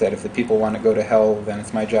 he said, if the people want to go to hell, then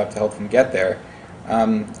it's my job to help them get there.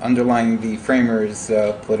 Underlying the framers'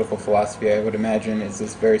 political philosophy, I would imagine, is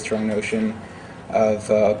this very strong notion of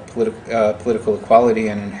political equality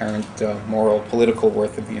and inherent moral political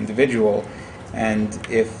worth of the individual. And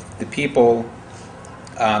if the people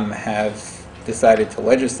have decided to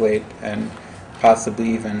legislate and possibly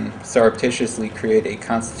even surreptitiously create a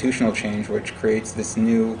constitutional change which creates this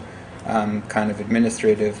new kind of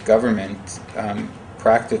administrative government,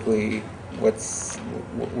 practically,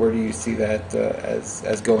 where do you see that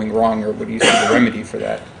as going wrong, or what do you see the remedy for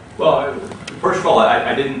that? Well, first of all,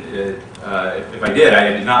 I didn't. If I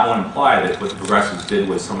did not want to imply that what the progressives did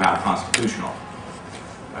was somehow constitutional.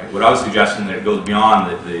 Right? What I was suggesting that it goes beyond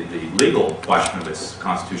the legal question of its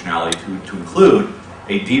constitutionality to include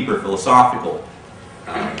a deeper philosophical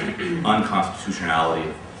unconstitutionality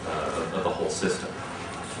of the whole system.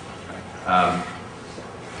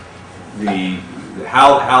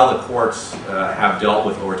 How the courts have dealt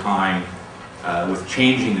with over time with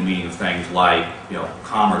changing the meaning of things like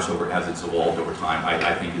commerce as it's evolved over time,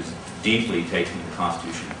 I think is deeply taking the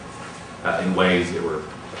Constitution in ways that were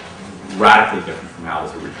radically different from how it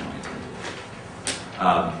was originally intended.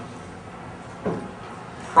 The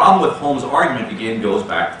problem with Holmes' argument, again, goes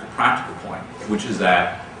back to the practical point, which is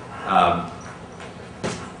that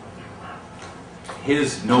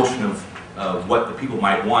his notion of what the people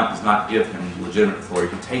might want does not give him legitimate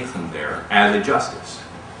authority to take them there as a justice.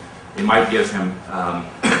 It might give him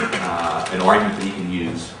an argument that he can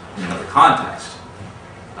use in another context,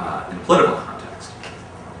 in a political context.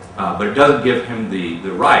 But it doesn't give him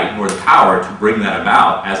the right nor the power to bring that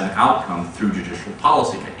about as an outcome through judicial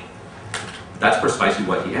policymaking. That's precisely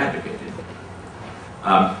what he advocated.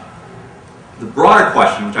 The broader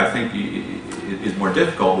question, which I think is more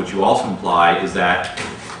difficult, which you also imply, is that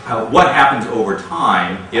what happens over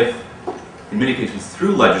time if, in many cases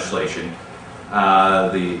through legislation,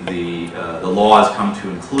 the laws come to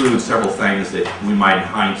include several things that we might in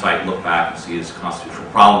hindsight look back and see as constitutional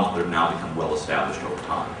problems, but have now become well established over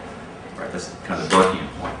time. Right? That's kind of the Burkean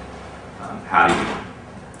point. How do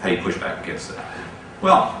you push back against that?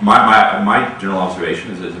 Well, my general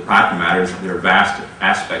observation is, as a practical matter, is that there are vast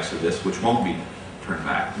aspects of this which won't be turned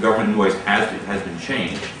back. The government invoice has been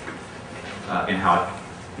changed in how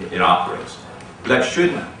it operates. But that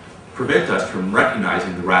shouldn't prevent us from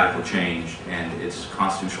recognizing the radical change and its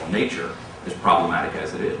constitutional nature, as problematic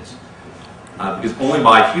as it is. Because only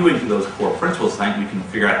by hewing to those core principles, I think we can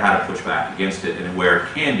figure out how to push back against it and where it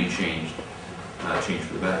can be changed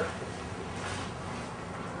for the better.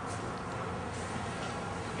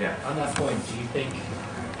 Yeah. On that point, do you think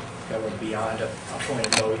that we're beyond a point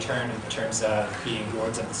of no return in terms of being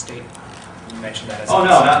wards of the state? You mentioned that as Oh,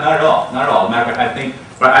 no, not at all. Not at all. Matter of fact,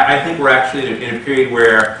 I think we're actually in a period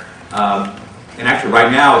where, and actually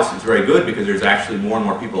right now it's very good because there's actually more and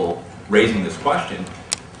more people raising this question.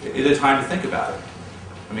 It is time to think about it.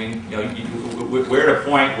 I mean, you know, we're at a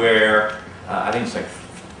point where I think it's like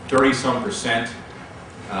 30-some%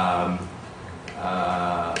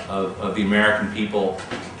 of the American people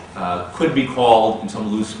could be called, in some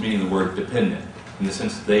loose meaning of the word, dependent, in the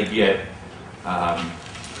sense that they get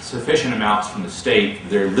sufficient amounts from the state,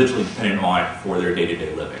 they're literally dependent on it for their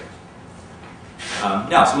day-to-day living.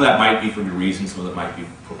 Now, some of that might be for good reasons, some of it might be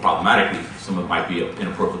for problematic reasons, some of it might be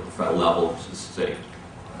inappropriate at the federal level, as the state.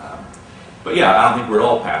 But yeah, I don't think we're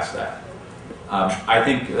all past that. I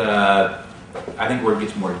think where it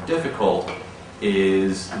gets more difficult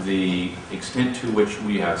is the extent to which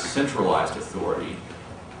we have centralized authority,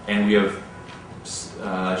 and we have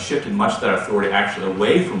shifted much of that authority actually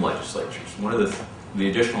away from legislatures. One of the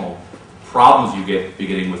additional problems you get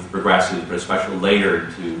beginning with progressives, but especially later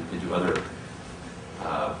into other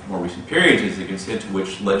more recent periods, is the extent to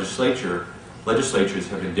which legislatures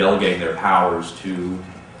have been delegating their powers to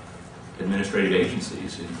administrative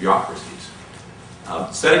agencies and bureaucracies.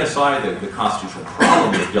 Setting aside the constitutional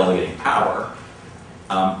problem of delegating power,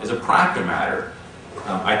 as a practical matter,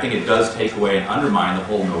 I think it does take away and undermine the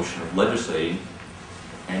whole notion of legislating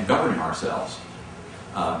and governing ourselves.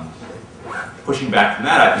 Pushing back from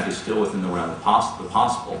that, I think, is still within the realm of the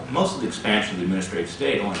possible. Most of the expansion of the administrative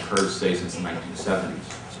state only occurs, say, since the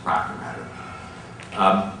 1970s, as a practical matter.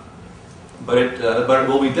 But it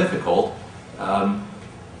will be difficult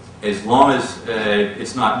as long as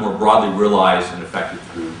it's not more broadly realized and affected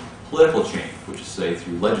through political change, which is, say,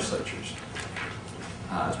 through legislatures,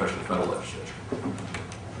 especially the federal legislature.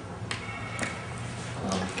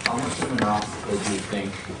 How much of an obstacle do you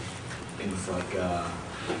think things like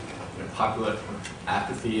popular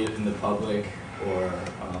apathy in the public, or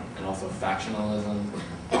and also factionalism?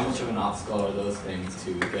 How much of an obstacle are those things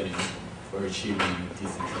to getting or achieving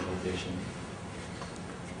decentralization?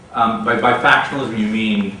 By factionalism, you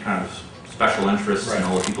mean kind of special interests, right, and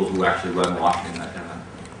all the people who actually run Washington, that kind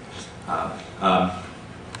of.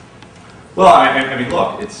 Well, I mean,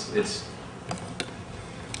 look, it's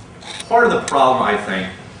part of the problem, I think,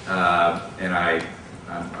 and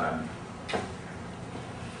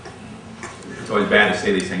it's always bad to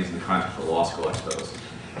say these things in the context of law school, I suppose,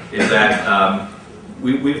 is that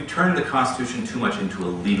we've turned the Constitution too much into a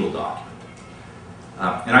legal document.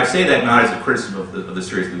 And I say that not as a criticism of the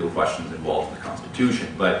serious legal questions involved in the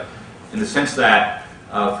Constitution, but in the sense that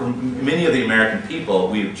for many of the American people,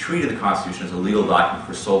 we've treated the Constitution as a legal document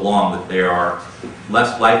for so long that they are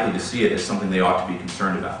less likely to see it as something they ought to be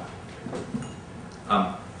concerned about.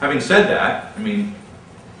 Having said that, I mean,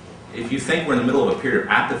 if you think we're in the middle of a period of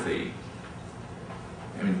apathy,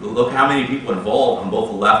 I mean, look how many people are involved on both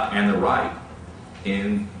the left and the right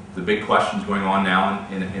in the big questions going on now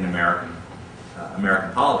in American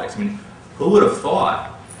politics. I mean, who would have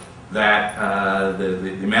thought that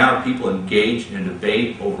the amount of people engaged in a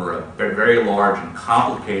debate over a very large and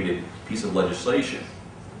complicated piece of legislation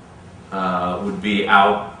would be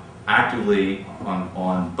out actively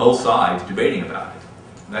on both sides debating about it?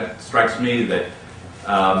 And that strikes me that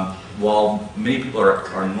while many people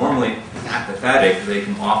are normally apathetic, they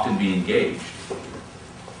can often be engaged,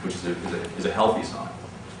 which is a healthy sign.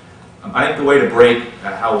 I think the way to break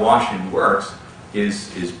how Washington works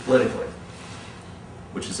is politically,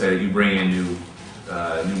 which is that you bring in new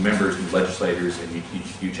members, new legislators, and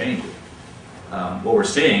you change it. What we're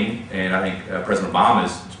seeing, and I think President Obama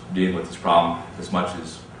is dealing with this problem as much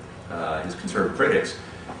as his conservative critics,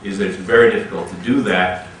 is that it's very difficult to do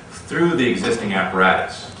that through the existing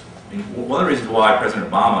apparatus. I mean, one of the reasons why President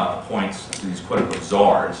Obama appoints these quote-unquote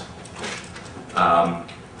czars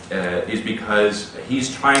is because he's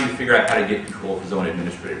trying to figure out how to get control of his own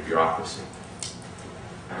administrative bureaucracy.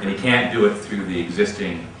 And he can't do it through the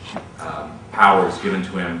existing powers given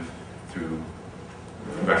to him through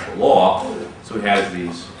congressional law, so he has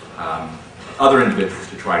these other individuals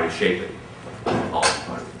to try to shape it.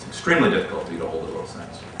 It's extremely difficult to get a hold of those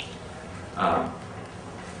things.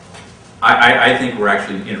 I think we're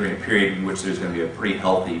actually entering a period in which there's going to be a pretty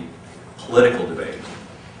healthy political debate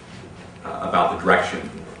about the direction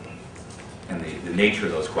and the nature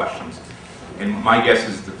of those questions. And my guess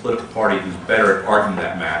is the political party who's better at arguing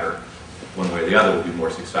that matter, one way or the other, will be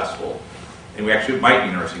more successful. And we actually might be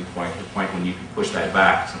an interesting point, the point when you can push that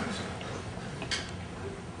back to some extent.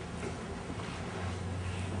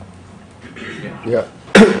 Yeah.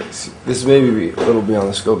 This may be a little beyond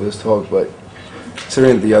the scope of this talk, but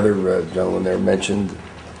considering the other gentleman there mentioned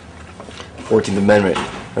 14th Amendment,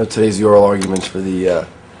 today's the oral arguments for the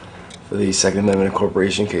Second Amendment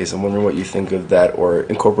incorporation case. I'm wondering what you think of that, or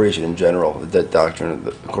incorporation in general, the debt doctrine of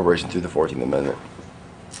the incorporation through the 14th Amendment.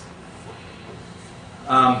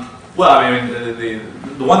 Well, I mean,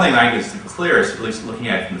 the one thing I think is clear, is, at least looking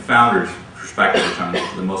at it from the founders' perspective, which I'm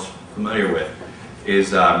the most familiar with,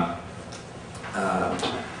 is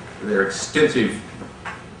their extensive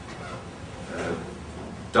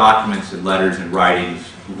documents and letters and writings,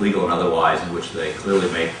 legal and otherwise, in which they clearly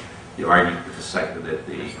make the argument that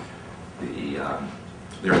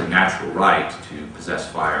there's a natural right to possess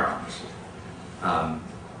firearms.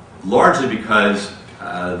 Largely because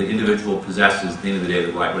the individual possesses, at the end of the day,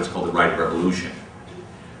 the right, what is called the right of revolution,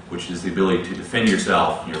 which is the ability to defend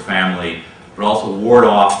yourself and your family, but also ward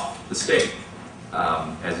off the state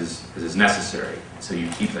as is necessary. So you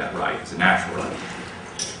keep that right. It's a natural right.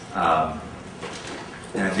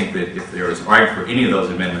 And I think that if there is an argument for any of those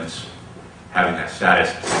amendments having that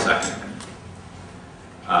status, it's the Second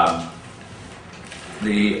Amendment.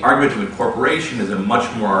 The argument of incorporation is a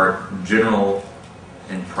much more general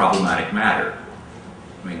and problematic matter.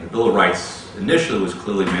 I mean, the Bill of Rights initially was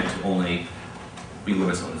clearly meant to only be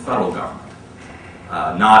limits on the federal government,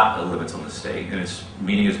 not limits on the state, and its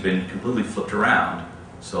meaning has been completely flipped around,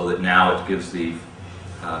 so that now it gives the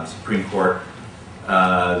Supreme Court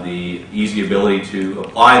the easy ability to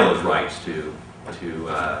apply those rights to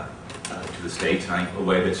the states in a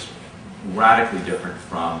way that's radically different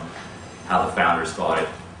from how the founders thought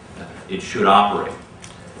it should operate.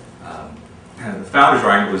 The founders'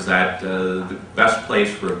 argument was that the best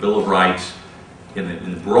place for a Bill of Rights,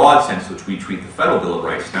 in the broad sense which we treat the Federal Bill of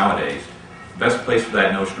Rights nowadays, the best place for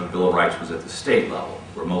that notion of Bill of Rights was at the state level,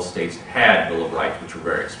 where most states had Bill of Rights, which were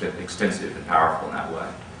very extensive and powerful in that way.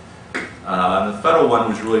 The federal one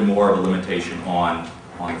was really more of a limitation on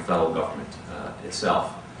the federal government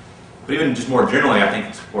itself. But even just more generally, I think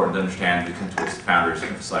it's important to understand the extent to which the founders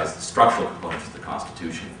emphasized the structural components of the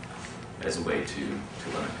Constitution as a way to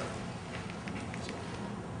limit them. So,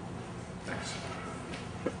 thanks.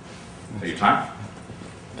 Is that your time?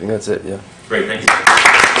 I think that's it, yeah. Great, thank you.